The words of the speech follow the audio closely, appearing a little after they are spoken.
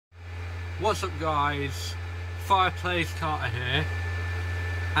What's up guys, Fireplace Carter here,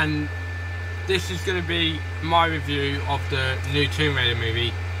 and this is going to be my review of the new Tomb Raider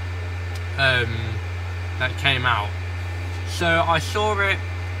movie that came out. So I saw it,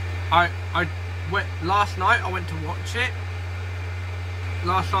 last night I went to watch it.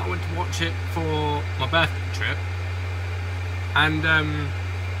 Last night I went to watch it for my birthday trip, and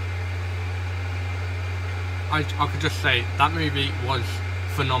I could just say that movie was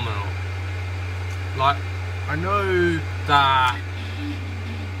phenomenal. Like, I know that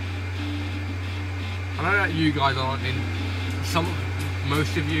you guys aren't in,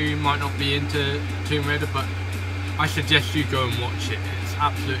 most of you might not be into Tomb Raider, but I suggest you go and watch it. It's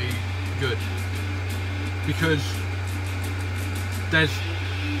absolutely good, because there's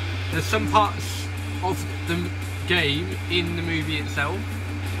some parts of the game in the movie itself,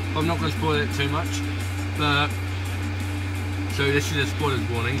 but I'm not going to spoil it too much. But so this is a spoilers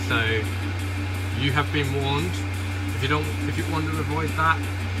warning, so you have been warned. If you want to avoid that,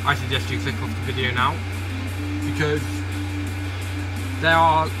 I suggest you click off the video now, because there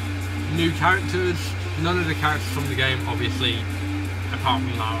are new characters. None of the characters from the game, obviously, apart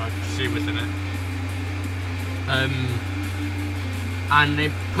from Lara, she was in it. And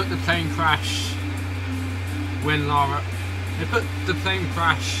they put the plane crash when they put the plane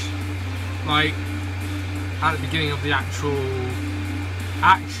crash like at the beginning of the actual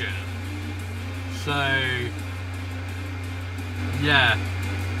action. So yeah,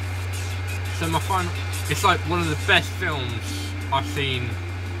 so it's like one of the best films I've seen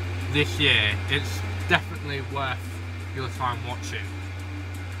this year. It's definitely worth your time watching.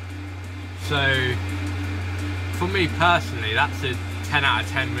 So for me personally, that's a 10 out of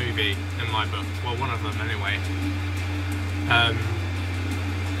 10 movie in my book. Well, one of them anyway.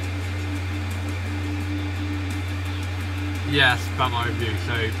 Yeah, that's about my review.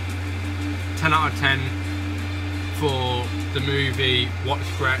 So 10 out of 10 for the movie, what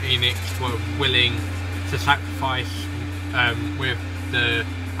Square Enix were willing to sacrifice with the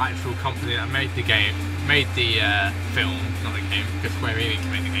actual company that made the game, film, not the game, because Square Enix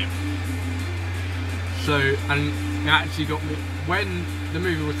made the game. So, and it actually got me, when the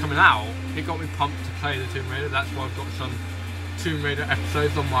movie was coming out, it got me pumped to play the Tomb Raider. That's why I've got some Tomb Raider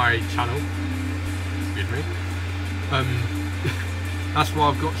episodes on my channel. Excuse me. That's why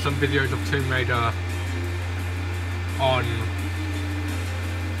I've got some videos of Tomb Raider on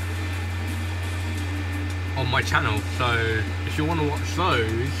my channel. So if you want to watch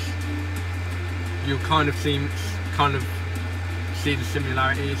those, you'll kind of see the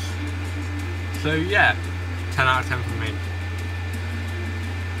similarities. So yeah, 10 out of 10 from me.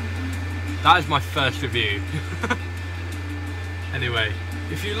 That is my first review. Anyway,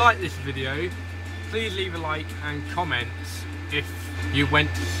 if you like this video, please leave a like and comment if you went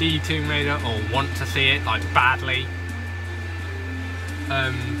to see Tomb Raider or want to see it, like, badly.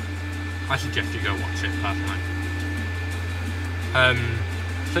 I suggest you go watch it personally.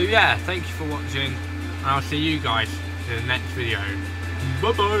 So yeah, thank you for watching, and I'll see you guys in the next video.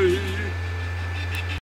 Bye bye.